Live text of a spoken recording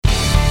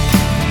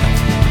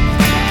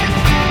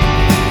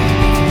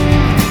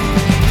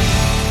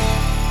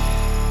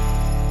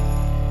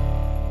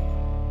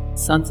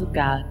Sons of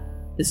God,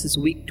 this is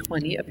week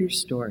 20 of your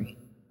story,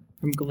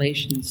 from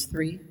Galatians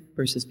 3,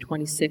 verses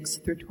 26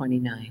 through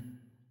 29.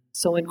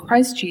 So in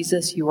Christ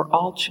Jesus you are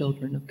all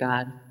children of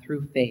God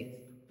through faith.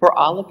 For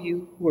all of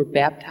you who are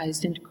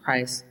baptized into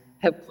Christ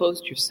have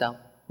clothed yourself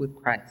with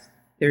Christ.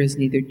 There is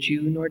neither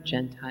Jew nor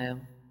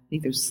Gentile,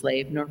 neither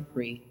slave nor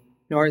free,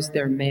 nor is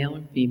there male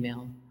or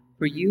female,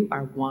 for you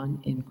are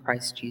one in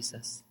Christ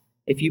Jesus.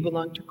 If you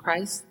belong to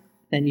Christ,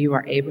 then you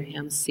are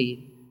Abraham's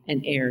seed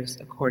and heirs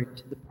according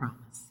to the promise.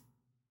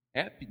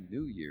 Happy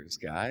New Year's,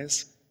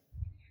 guys.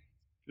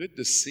 Good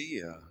to see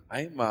you.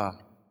 I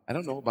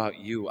don't know about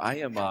you. I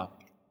am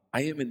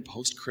in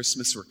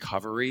post-Christmas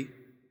recovery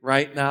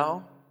right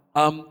now.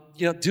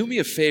 Do me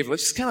a favor.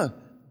 Let's just kind of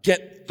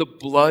get the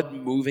blood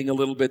moving a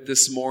little bit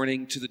this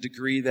morning to the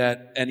degree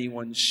that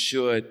anyone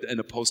should in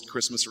a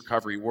post-Christmas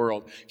recovery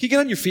world. Can you get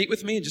on your feet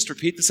with me and just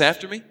repeat this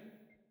after me?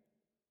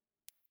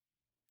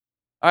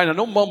 All right, now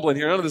no mumbling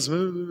here. None of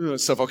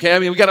this stuff, okay?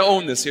 We got to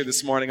own this here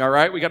this morning, all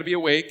right? We got to be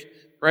awake.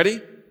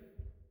 Ready?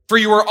 For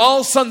you are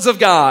all sons of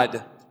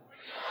God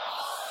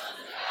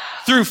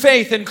through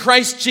faith in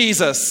Christ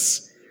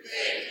Jesus.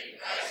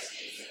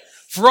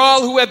 For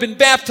all who have been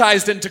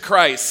baptized into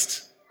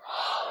Christ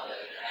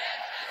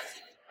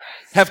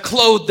have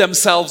clothed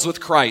themselves with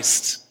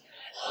Christ.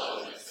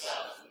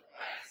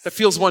 That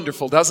feels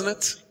wonderful, doesn't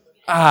it?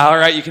 All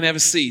right, you can have a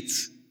seat.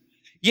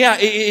 Yeah,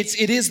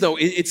 it is though.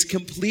 It's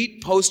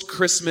complete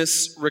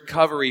post-Christmas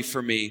recovery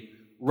for me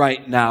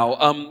right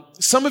now.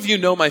 Some of you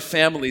know my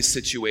family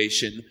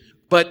situation,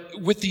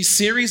 but with these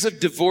series of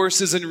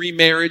divorces and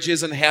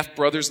remarriages and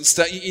half-brothers and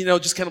stuff,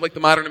 just kind of like the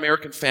modern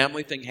American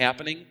family thing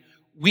happening,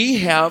 we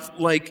have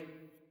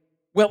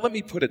let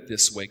me put it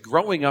this way.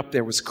 Growing up,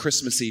 there was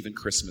Christmas Eve and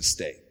Christmas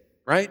Day,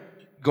 right?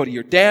 Go to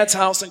your dad's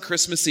house on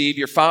Christmas Eve,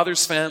 your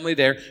father's family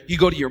there. You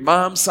go to your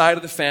mom's side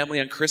of the family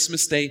on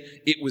Christmas Day.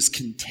 It was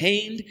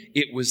contained.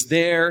 It was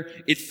there.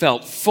 It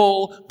felt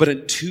full. But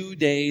in 2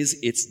 days,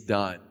 it's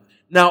done.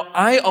 Now,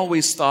 I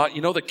always thought,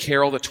 the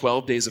carol, the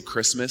 12 Days of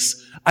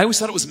Christmas, I always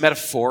thought it was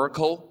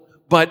metaphorical,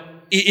 but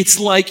it's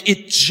like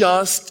it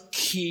just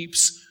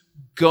keeps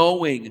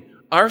going.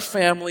 Our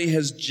family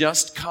has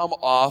just come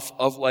off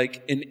of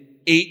an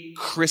 8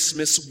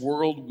 Christmas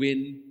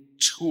whirlwind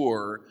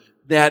tour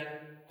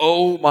that,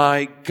 oh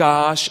my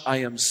gosh, I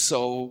am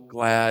so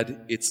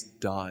glad it's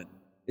done.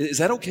 Is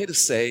that okay to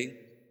say?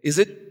 Is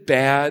it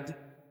bad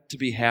to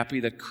be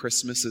happy that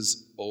Christmas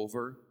is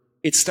over?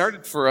 It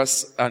started for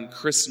us on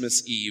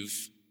Christmas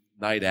Eve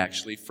night,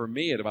 actually, for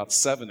me at about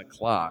 7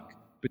 o'clock,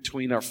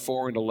 between our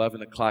 4 and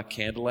 11 o'clock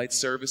candlelight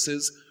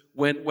services,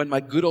 when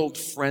my good old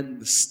friend,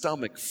 the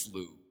stomach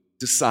flu,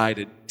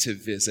 decided to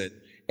visit.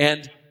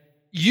 And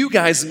you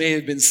guys may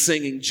have been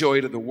singing Joy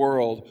to the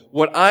World.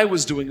 What I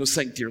was doing was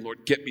saying, Dear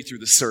Lord, get me through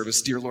this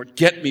service. Dear Lord,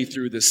 get me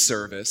through this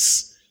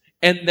service.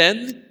 And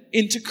then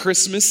into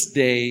Christmas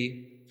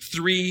Day,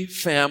 3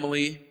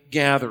 family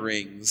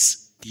gatherings.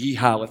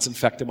 Yeehaw, let's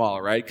infect them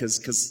all, right?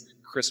 Because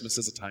Christmas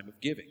is a time of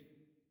giving.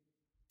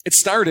 It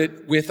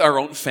started with our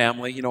own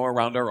family,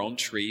 around our own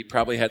tree.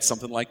 Probably had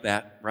something like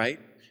that, right?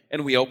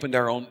 And we opened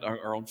our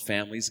own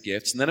family's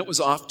gifts. And then it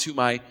was off to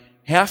my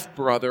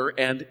half-brother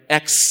and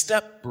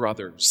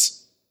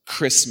ex-step-brother's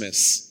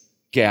Christmas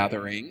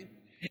gathering.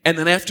 And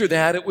then after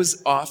that, it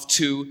was off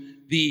to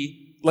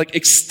the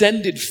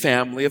extended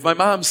family of my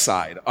mom's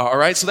side. All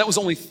right, so that was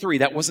only 3.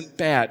 That wasn't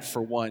bad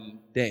for one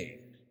day.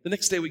 The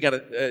next day we got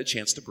a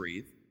chance to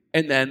breathe.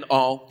 And then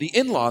all the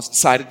in-laws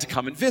decided to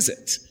come and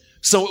visit.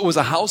 So it was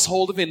a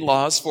household of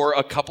in-laws for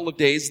a couple of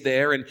days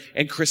there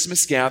and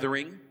Christmas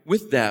gathering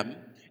with them.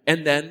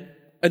 And then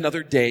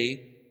another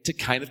day to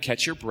kind of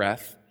catch your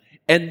breath.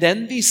 And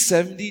then the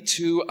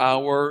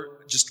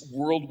 72-hour just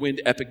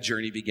whirlwind epic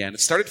journey began. It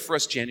started for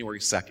us January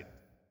 2nd.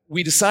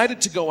 We decided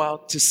to go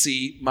out to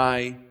see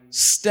my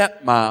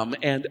stepmom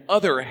and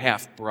other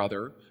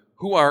half-brother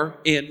who are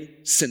in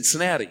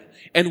Cincinnati.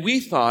 And we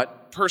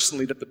thought,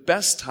 personally, that the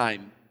best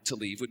time to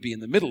leave would be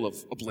in the middle of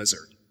a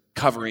blizzard,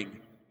 covering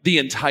the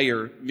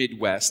entire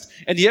Midwest.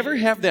 And do you ever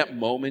have that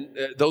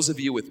moment, those of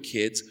you with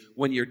kids,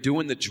 when you're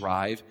doing the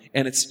drive,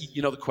 and it's,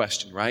 the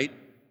question, right?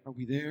 Are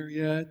we there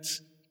yet?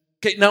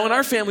 Okay, now in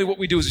our family, what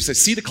we do is we say,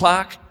 see the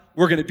clock?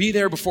 We're going to be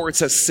there before it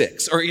says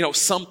 6, or,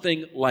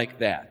 something like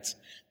that.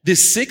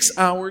 This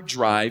 6-hour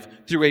drive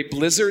through a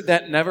blizzard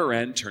that never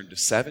ends turned to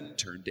 7,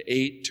 turned to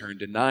 8, turned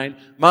to 9.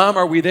 Mom,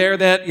 are we there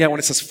then? Yeah, when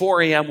it says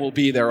 4 a.m., we'll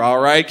be there,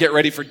 all right? Get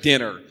ready for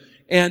dinner.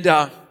 And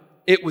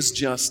it was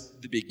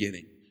just the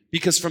beginning.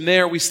 Because from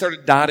there, we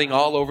started dotting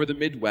all over the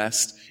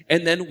Midwest.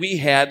 And then we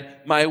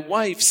had my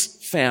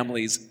wife's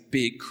family's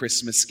big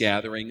Christmas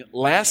gathering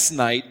last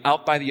night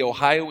out by the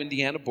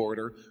Ohio-Indiana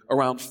border.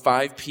 Around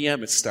 5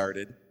 p.m. it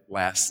started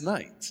last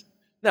night.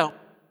 Now,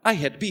 I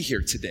had to be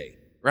here today,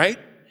 right?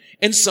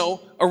 And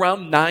so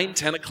around 9,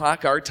 10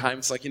 o'clock our time,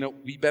 it's like,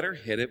 we better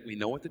hit it. We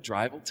know what the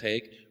drive will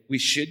take. We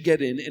should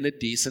get in a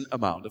decent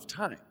amount of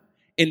time.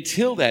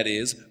 Until, that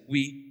is,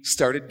 we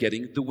started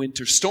getting the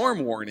winter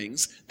storm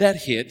warnings that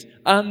hit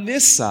on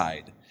this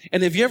side.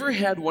 And have you ever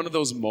had one of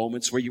those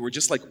moments where you were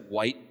just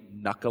white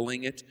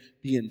knuckling it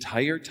the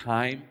entire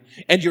time.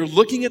 And you're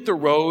looking at the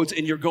roads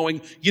and you're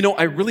going,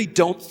 I really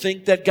don't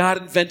think that God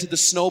invented the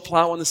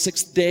snowplow on the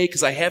 6th day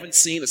because I haven't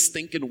seen a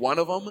stinking one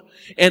of them.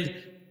 And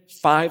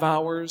 5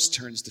 hours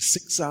turns to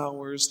 6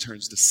 hours,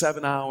 turns to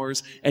 7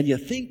 hours, and you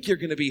think you're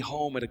going to be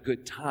home at a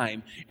good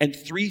time. And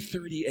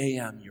 3:30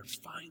 a.m., you're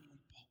finally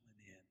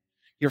pulling in.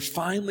 You're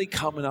finally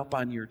coming up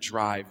on your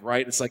drive,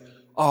 right? It's like,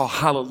 oh,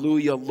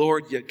 hallelujah,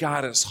 Lord, you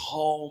got us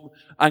home.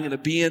 I'm going to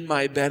be in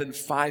my bed in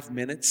 5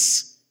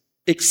 minutes.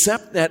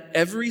 Except that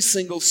every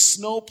single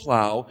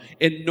snowplow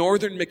in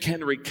northern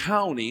McHenry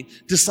County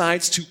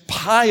decides to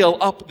pile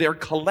up their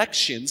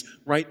collections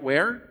right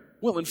where?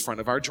 Well, in front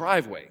of our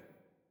driveway.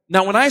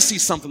 Now, when I see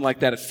something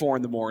like that at 4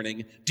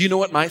 a.m, do you know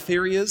what my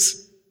theory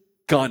is?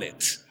 Gun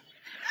it.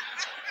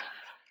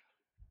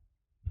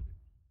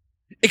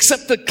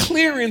 Except the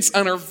clearance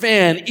on our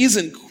van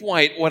isn't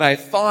quite what I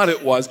thought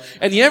it was.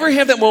 And you ever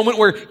have that moment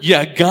where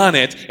you gun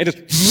it and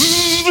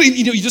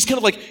you just kind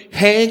of like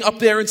hang up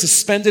there in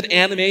suspended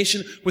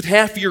animation with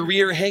half of your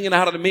rear hanging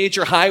out on a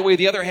major highway,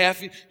 the other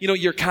half,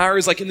 your car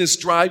is like in this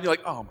drive. You're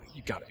like, oh my,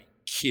 you gotta be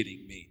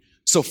kidding me.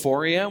 So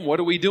 4 a.m., what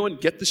are we doing?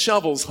 Get the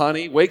shovels,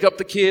 honey. Wake up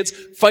the kids.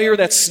 Fire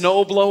that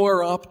snow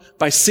blower up.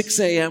 By 6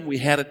 a.m., we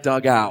had it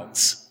dug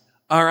out.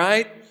 All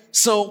right?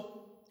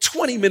 So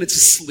 20 minutes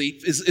of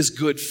sleep is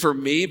good for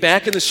me.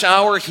 Back in the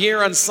shower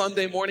here on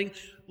Sunday morning.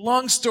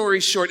 Long story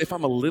short, if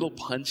I'm a little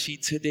punchy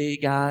today,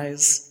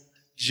 guys,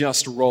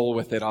 just roll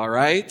with it, all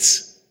right?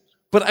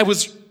 But I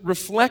was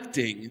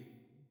reflecting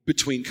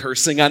between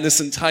cursing on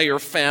this entire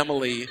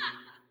family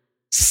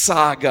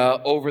saga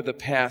over the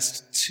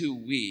past 2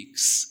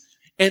 weeks.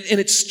 And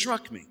it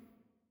struck me,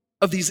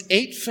 of these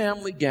 8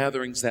 family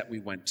gatherings that we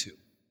went to,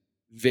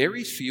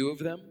 very few of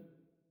them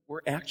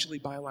were actually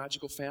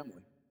biological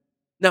family.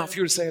 Now, if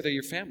you were to say, are they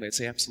your family? I'd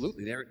say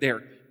absolutely.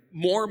 They're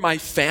more my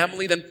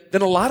family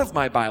than a lot of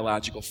my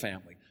biological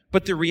family.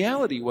 But the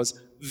reality was,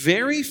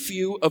 very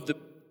few of the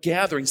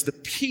gatherings, the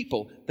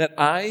people that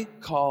I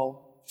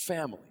call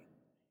family,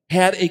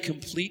 had a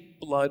complete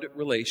blood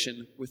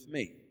relation with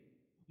me.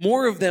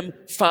 More of them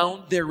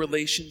found their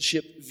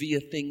relationship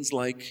via things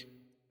like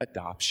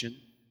adoption,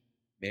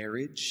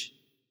 marriage,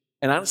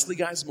 and honestly,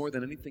 guys, more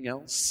than anything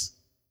else,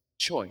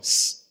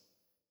 choice.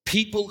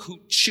 People who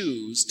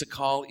choose to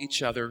call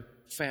each other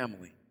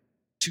family,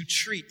 to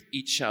treat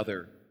each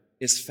other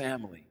as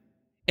family,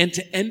 and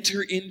to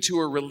enter into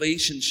a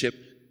relationship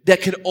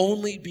that could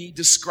only be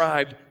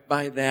described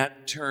by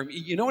that term.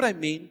 You know what I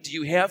mean? Do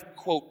you have,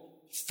 quote,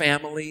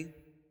 family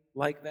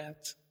like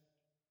that?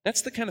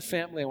 That's the kind of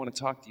family I want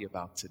to talk to you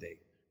about today.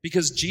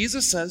 Because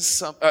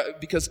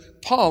because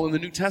Paul in the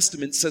New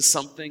Testament says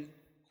something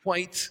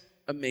quite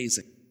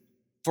amazing.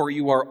 For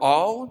you are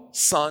all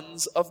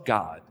sons of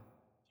God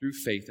through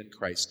faith in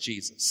Christ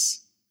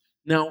Jesus.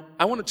 Now,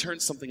 I want to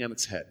turn something on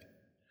its head.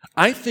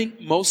 I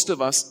think most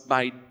of us,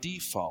 by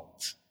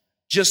default,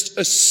 just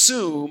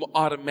assume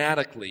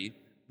automatically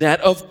that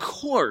of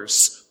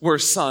course we're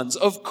sons,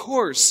 of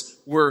course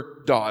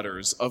we're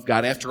daughters of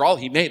God. After all,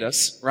 He made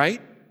us, right?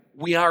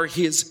 We are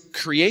His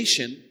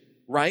creation,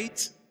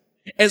 right?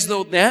 As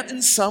though that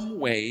in some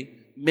way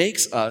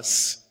makes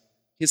us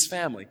His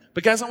family.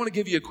 But guys, I want to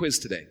give you a quiz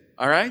today,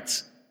 all right?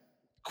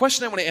 The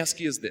question I want to ask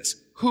you is this.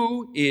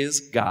 Who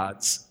is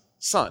God's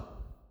son?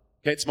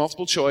 Okay, it's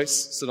multiple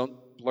choice, so don't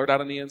blurt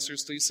out any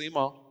answers till you see them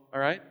all, all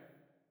right?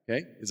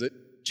 Okay, is it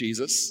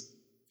Jesus?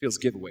 Feels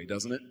giveaway,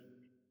 doesn't it?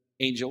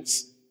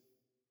 Angels?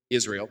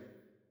 Israel?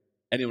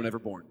 Anyone ever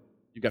born?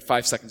 You've got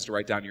 5 seconds to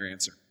write down your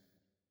answer.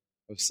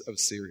 I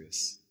was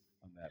serious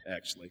on that,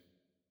 actually.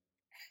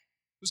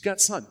 Who's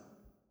God's son?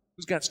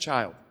 Who's God's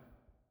child?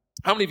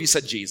 How many of you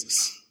said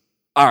Jesus?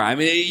 All right, I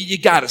mean, you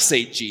got to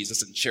say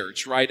Jesus in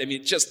church, right? I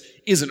mean, it just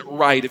isn't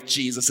right if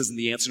Jesus isn't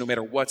the answer, no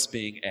matter what's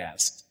being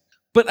asked.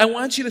 But I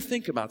want you to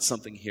think about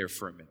something here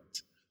for a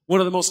minute. One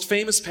of the most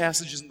famous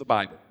passages in the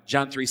Bible,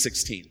 John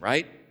 3:16,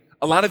 right?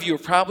 A lot of you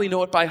probably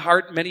know it by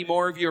heart. Many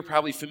more of you are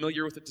probably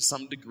familiar with it to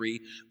some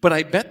degree. But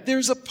I bet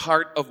there's a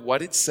part of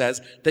what it says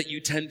that you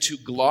tend to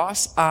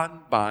gloss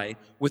on by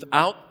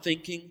without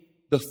thinking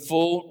the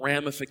full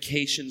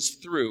ramifications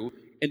through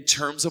in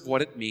terms of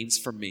what it means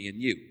for me and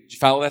you. Did you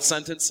follow that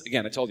sentence?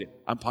 Again, I told you,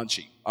 I'm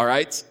punchy, all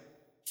right?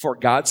 For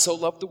God so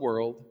loved the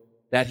world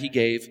that He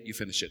gave, you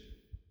finish it.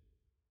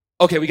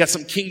 Okay, we got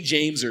some King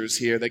Jamesers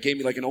here that gave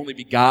me like an only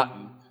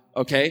begotten,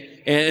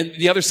 okay? And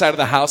the other side of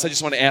the house, I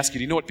just want to ask you,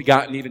 do you know what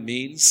begotten even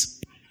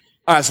means?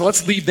 All right, so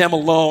let's leave them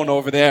alone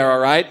over there, all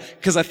right?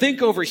 Because I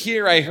think over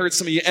here I heard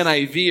some of you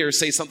NIVers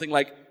say something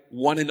like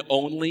one and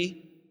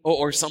only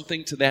or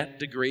something to that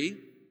degree.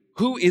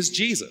 Who is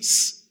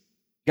Jesus?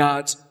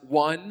 God's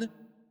one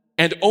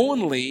and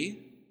only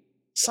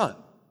son.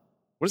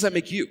 What does that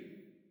make you?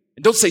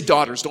 And don't say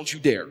daughters, don't you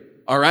dare,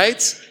 all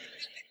right?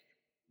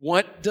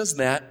 What does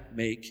that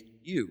make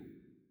you?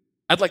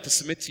 I'd like to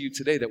submit to you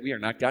today that we are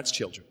not God's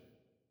children.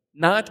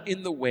 Not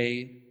in the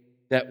way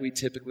that we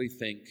typically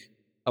think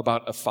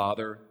about a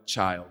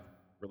father-child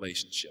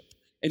relationship.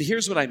 And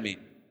here's what I mean.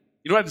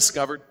 You know what I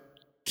discovered?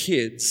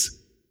 Kids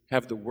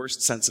have the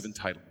worst sense of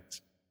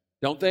entitlement.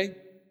 Don't they?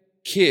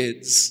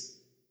 kids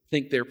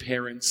think their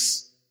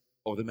parents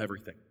owe them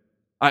everything.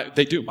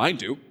 They do, mine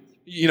do.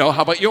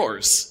 How about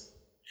yours?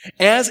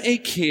 As a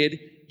kid,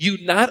 you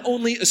not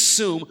only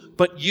assume,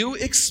 but you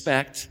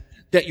expect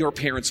that your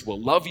parents will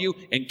love you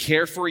and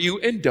care for you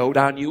and dote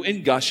on you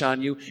and gush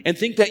on you and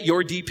think that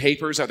your D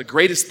papers are the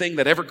greatest thing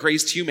that ever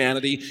graced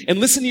humanity and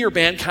listen to your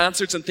band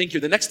concerts and think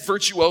you're the next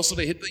virtuoso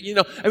to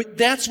hit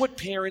that's what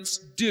parents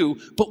do,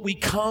 but we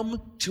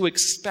come to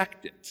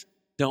expect it,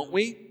 don't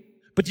we?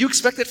 But do you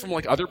expect that from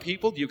other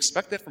people? Do you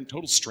expect that from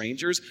total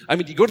strangers?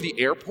 Do you go to the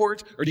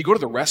airport or do you go to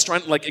the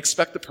restaurant and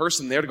expect the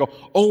person there to go,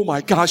 oh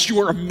my gosh,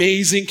 you are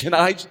amazing, can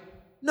I?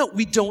 No,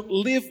 we don't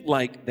live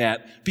like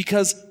that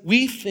because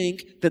we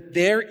think that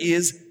there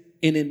is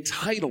an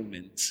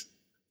entitlement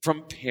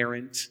from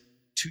parent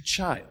to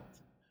child.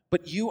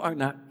 But you are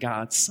not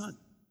God's son.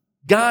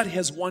 God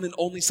has one and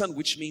only son,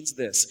 which means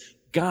this: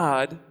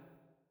 God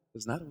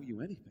does not owe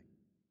you anything.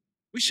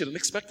 We shouldn't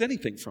expect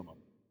anything from him.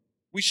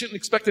 We shouldn't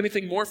expect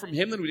anything more from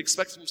him than we'd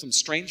expect from some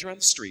stranger on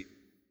the street.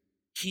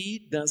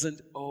 He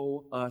doesn't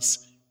owe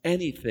us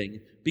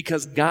anything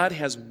because God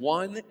has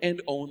one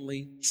and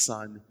only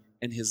son,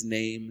 and his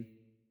name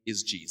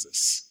is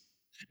Jesus.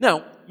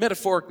 Now,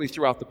 metaphorically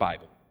throughout the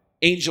Bible,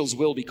 angels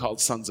will be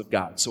called sons of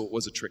God, so it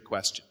was a trick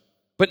question,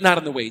 but not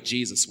in the way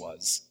Jesus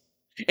was.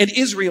 And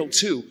Israel,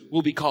 too,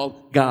 will be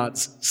called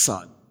God's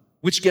son,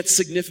 which gets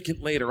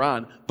significant later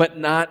on, but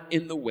not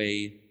in the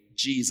way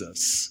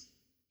Jesus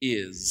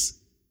is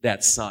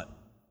that son.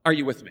 Are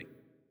you with me?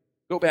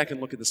 Go back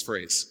and look at this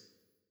phrase.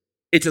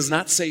 It does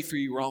not say, for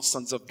you are all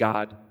sons of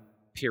God,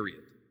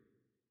 period.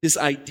 This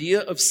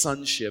idea of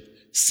sonship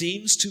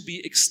seems to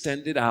be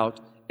extended out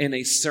in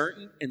a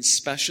certain and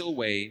special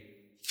way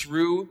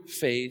through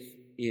faith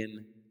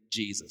in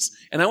Jesus.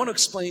 And I want to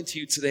explain to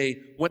you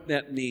today what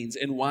that means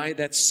and why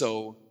that's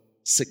so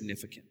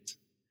significant.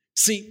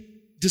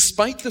 See,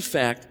 despite the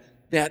fact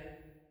that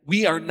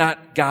we are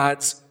not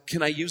God's,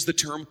 can I use the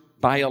term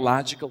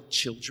biological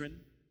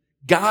children,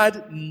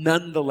 God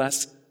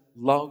nonetheless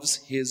loves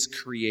his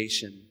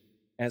creation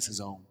as his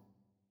own.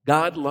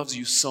 God loves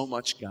you so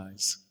much,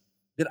 guys,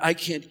 that I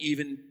can't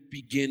even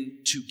begin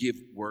to give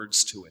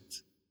words to it.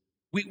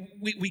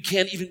 We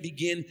can't even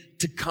begin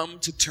to come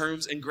to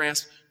terms and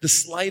grasp the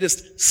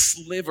slightest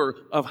sliver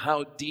of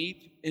how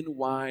deep and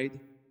wide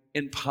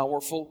and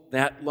powerful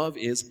that love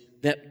is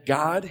that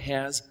God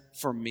has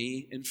for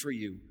me and for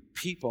you,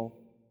 people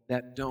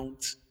that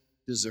don't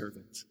deserve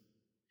it.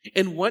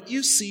 And what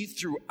you see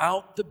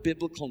throughout the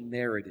biblical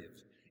narrative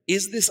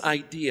is this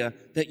idea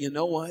that, you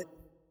know what?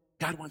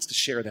 God wants to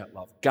share that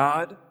love.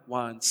 God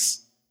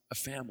wants a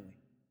family.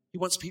 He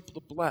wants people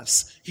to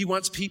bless. He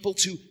wants people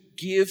to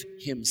give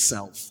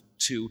himself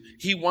to.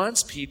 He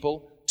wants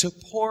people to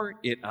pour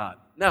it on.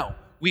 Now,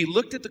 we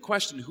looked at the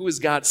question, who is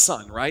God's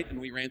son, right? And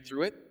we ran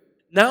through it.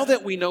 Now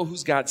that we know who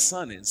God's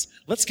son is,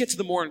 let's get to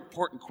the more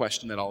important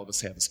question that all of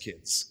us have as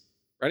kids.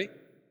 Ready?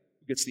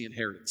 Who gets the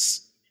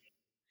inheritance?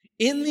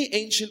 In the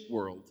ancient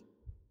world,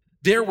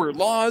 there were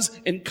laws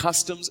and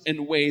customs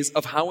and ways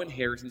of how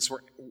inheritance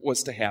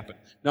was to happen.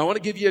 Now, I want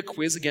to give you a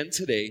quiz again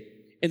today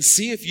and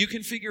see if you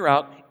can figure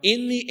out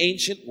in the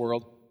ancient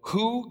world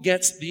who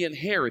gets the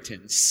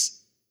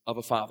inheritance of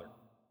a father.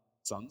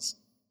 Sons,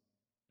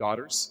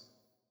 daughters,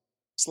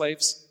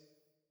 slaves,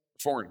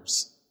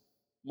 foreigners.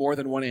 More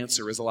than one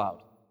answer is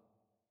allowed.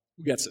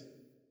 Who gets it?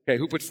 Okay,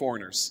 who put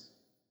foreigners?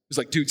 Who's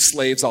like, dude,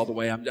 slaves all the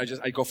way.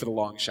 I go for the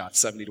long shot,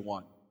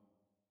 70-1.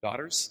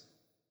 Daughters?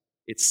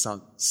 It's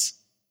sons.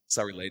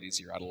 Sorry, ladies,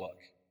 you're out of luck.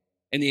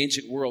 In the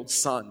ancient world,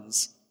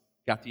 sons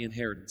got the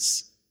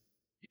inheritance.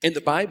 And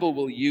the Bible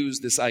will use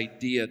this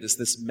idea,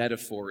 this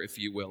metaphor, if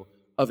you will,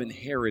 of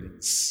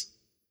inheritance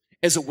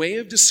as a way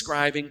of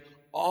describing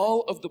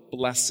all of the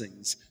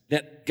blessings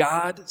that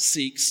God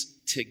seeks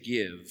to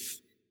give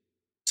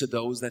to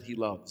those that he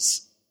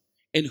loves.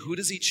 And who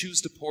does he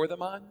choose to pour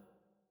them on?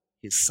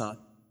 His son.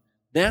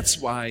 That's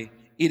why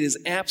it is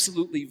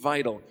absolutely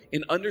vital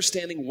in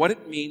understanding what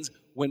it means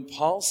when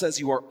Paul says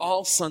you are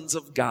all sons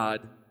of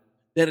God,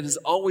 that it is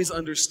always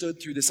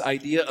understood through this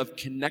idea of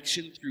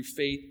connection through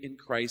faith in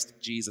Christ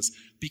Jesus.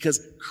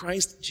 Because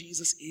Christ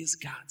Jesus is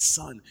God's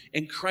son.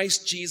 And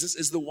Christ Jesus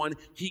is the one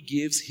he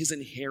gives his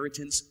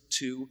inheritance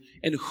to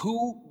and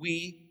who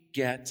we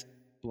get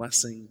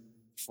blessing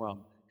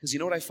from. Because you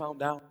know what I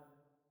found out?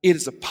 It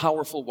is a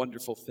powerful,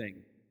 wonderful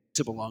thing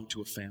to belong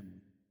to a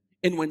family.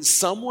 And when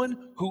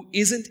someone who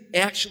isn't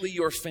actually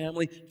your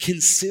family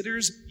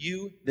considers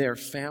you their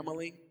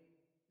family,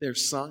 their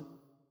son,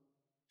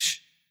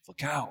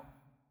 look out.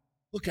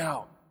 Look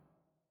out.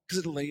 Because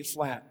it'll lay you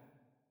flat.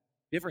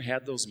 You ever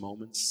had those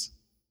moments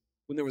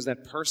when there was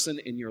that person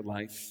in your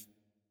life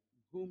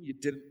whom you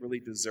didn't really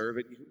deserve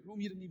it,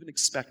 whom you didn't even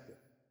expect it,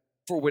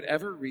 for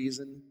whatever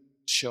reason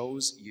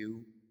chose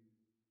you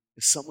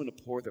as someone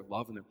to pour their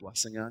love and their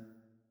blessing on?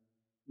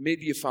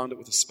 Maybe you found it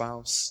with a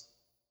spouse.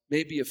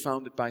 Maybe you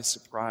found it by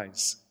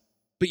surprise.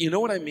 But you know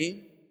what I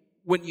mean?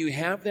 When you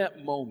have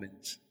that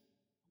moment,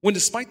 when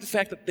despite the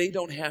fact that they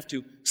don't have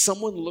to,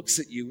 someone looks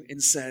at you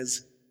and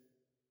says,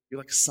 you're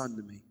like a son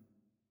to me.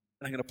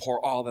 And I'm going to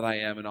pour all that I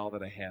am and all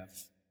that I have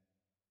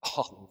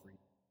all over you.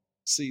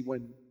 See,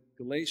 when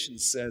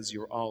Galatians says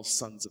you're all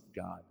sons of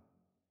God,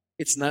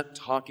 it's not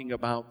talking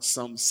about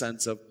some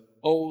sense of,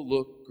 oh,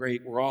 look,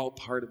 great, we're all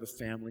part of the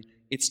family.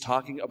 It's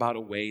talking about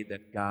a way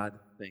that God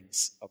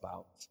thinks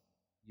about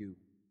you.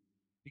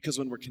 Because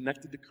when we're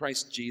connected to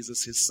Christ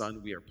Jesus, his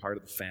son, we are part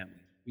of the family.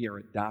 We are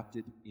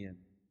adopted in,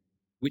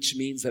 which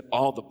means that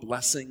all the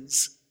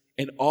blessings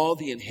and all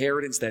the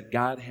inheritance that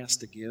God has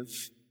to give,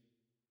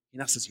 he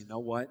now says, you know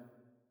what?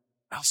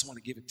 I also want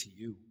to give it to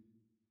you.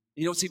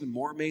 You know what's even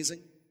more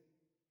amazing?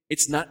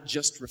 It's not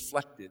just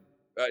reflected.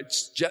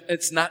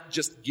 It's not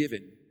just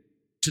given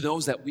to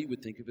those that we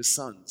would think of as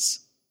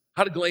sons.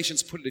 How did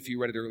Galatians put it if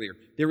you read it earlier?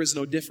 There is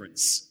no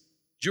difference.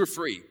 You're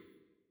free,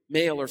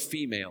 male or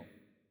female,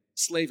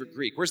 slave or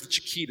Greek. Where's the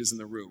Chiquitas in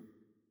the room?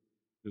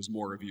 There's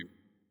more of you.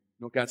 You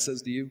know what God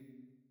says to you? You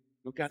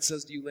know what God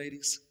says to you,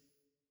 ladies?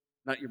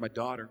 Not you're my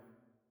daughter,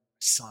 my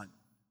son.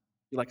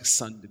 You're like a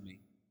son to me.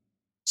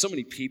 So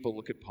many people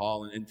look at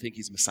Paul and think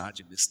he's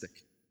misogynistic,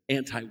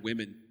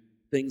 anti-women,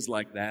 things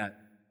like that.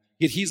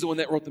 Yet he's the one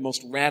that wrote the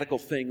most radical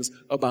things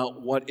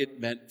about what it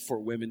meant for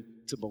women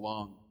to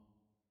belong.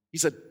 He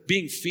said,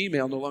 being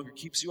female no longer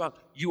keeps you out.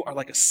 You are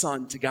like a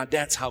son to God.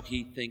 That's how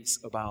he thinks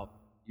about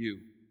you.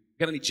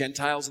 Got any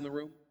Gentiles in the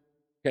room?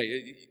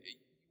 Okay,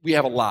 we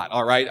have a lot,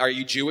 all right? Are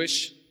you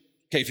Jewish?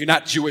 Okay, if you're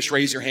not Jewish,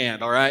 raise your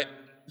hand, all right?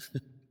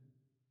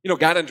 You know,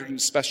 God entered into a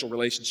special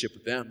relationship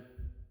with them.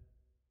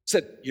 He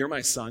said, you're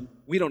my son.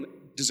 We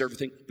don't deserve a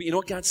thing. But you know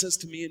what God says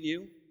to me and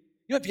you?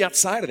 You might be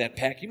outside of that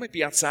pack. You might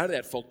be outside of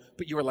that fold,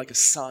 but you are like a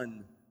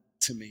son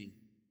to me.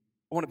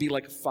 I want to be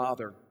like a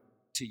father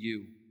to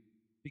you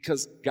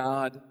because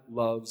God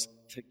loves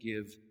to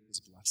give his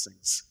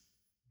blessings.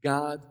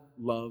 God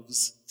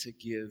loves to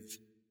give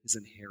his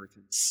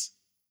inheritance.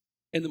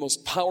 And the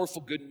most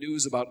powerful good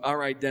news about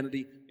our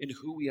identity and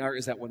who we are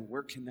is that when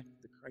we're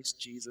connected to Christ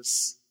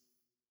Jesus,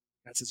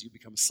 God says, you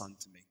become a son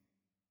to me.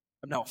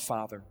 I'm now a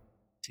father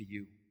to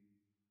you.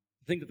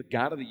 Think that the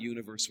God of the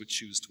universe would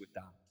choose to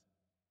adopt,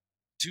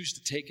 choose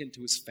to take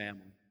into his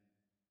family,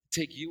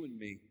 take you and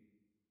me,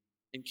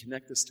 and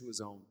connect us to his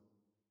own.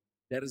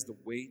 That is the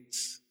weight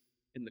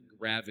and the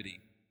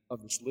gravity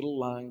of this little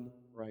line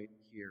right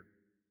here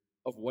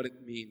of what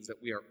it means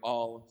that we are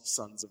all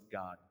sons of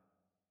God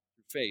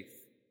through faith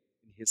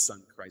in his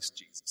son, Christ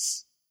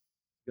Jesus.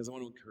 Because I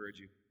want to encourage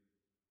you,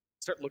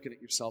 start looking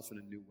at yourself in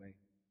a new way.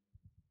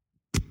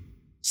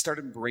 Start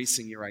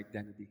embracing your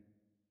identity.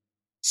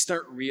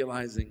 Start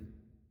realizing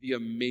the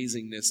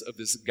amazingness of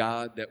this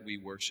God that we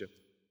worship.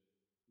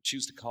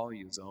 Choose to call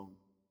you his own.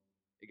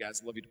 Hey guys,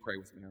 I'd love you to pray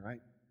with me, all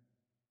right?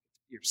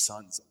 You're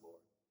sons of the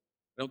Lord.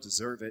 You don't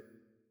deserve it.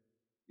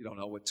 You don't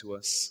owe it to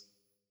us.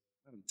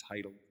 You're not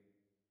entitled.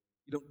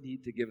 You don't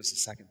need to give us a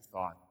second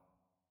thought.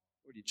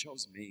 Lord, you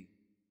chose me.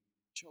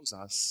 You chose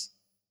us.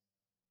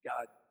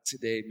 God,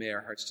 today may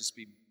our hearts just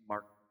be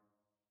marked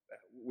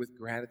with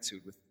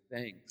gratitude, with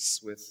thanks,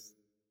 with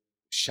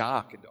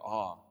shock and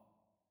awe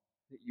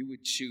that you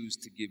would choose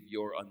to give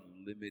your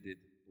unlimited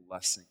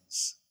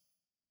blessings.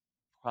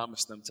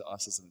 Promise them to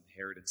us as an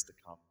inheritance to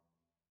come.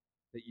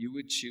 That you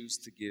would choose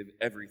to give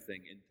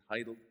everything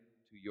entitled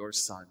to your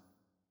Son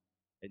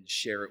and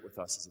share it with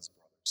us as his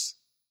brothers.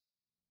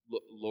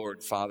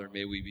 Lord, Father,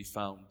 may we be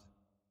found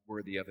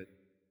worthy of it.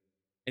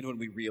 And when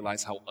we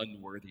realize how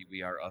unworthy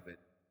we are of it,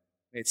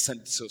 may it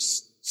send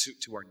us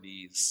to our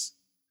knees,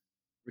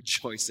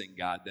 rejoicing,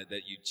 God, that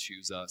you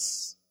choose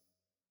us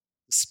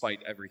despite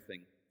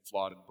everything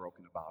flawed and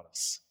broken about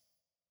us.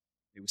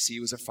 May we see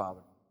you as our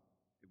Father.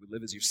 May we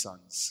live as your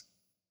sons.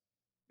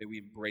 May we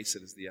embrace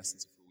it as the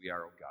essence of who we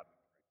are, oh God.